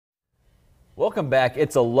Welcome back.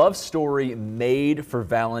 It's a love story made for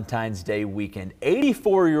Valentine's Day weekend.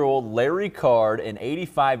 84-year-old Larry Card and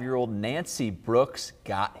 85-year-old Nancy Brooks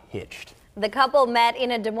got hitched. The couple met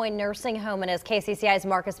in a Des Moines nursing home, and as KCCI's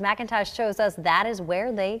Marcus McIntosh shows us, that is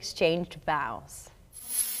where they exchanged vows.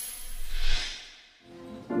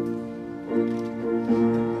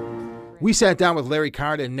 We sat down with Larry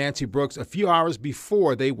Card and Nancy Brooks a few hours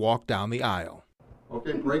before they walked down the aisle.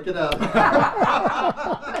 Okay, break it up.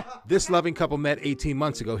 This loving couple met 18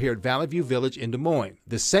 months ago here at Valley View Village in Des Moines,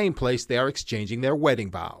 the same place they are exchanging their wedding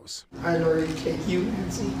vows. I, Larry, take you,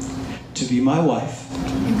 Nancy, to be my wife.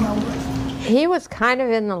 to be my wife. He was kind of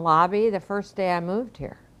in the lobby the first day I moved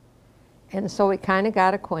here. And so we kind of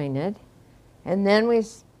got acquainted. And then we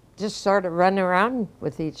just sort of run around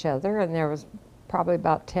with each other. And there was probably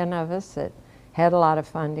about 10 of us that had a lot of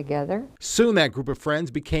fun together. Soon that group of friends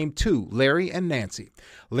became two, Larry and Nancy.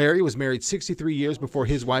 Larry was married 63 years before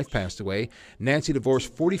his wife passed away. Nancy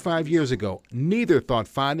divorced 45 years ago. Neither thought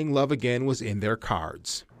finding love again was in their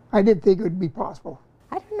cards. I didn't think it would be possible.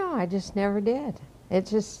 I don't know, I just never did. It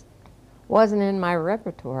just wasn't in my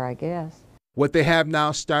repertoire, I guess. What they have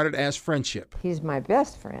now started as friendship. He's my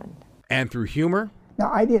best friend. And through humor, Now,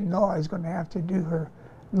 I didn't know I was going to have to do her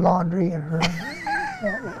laundry and her...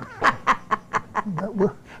 but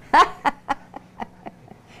we're...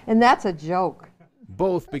 And that's a joke.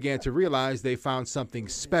 both began to realize they found something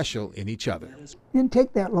special in each other. Didn't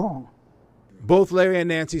take that long. Both Larry and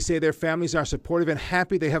Nancy say their families are supportive and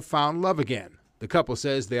happy they have found love again. The couple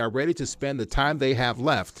says they are ready to spend the time they have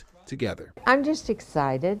left together. I'm just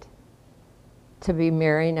excited to be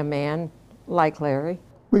marrying a man like Larry.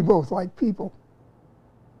 We both like people.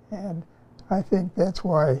 And I think that's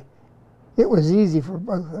why it was easy for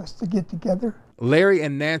both of us to get together. Larry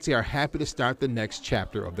and Nancy are happy to start the next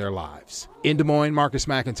chapter of their lives. In Des Moines, Marcus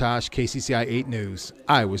McIntosh, KCCI 8 News,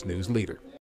 Iowa's news leader.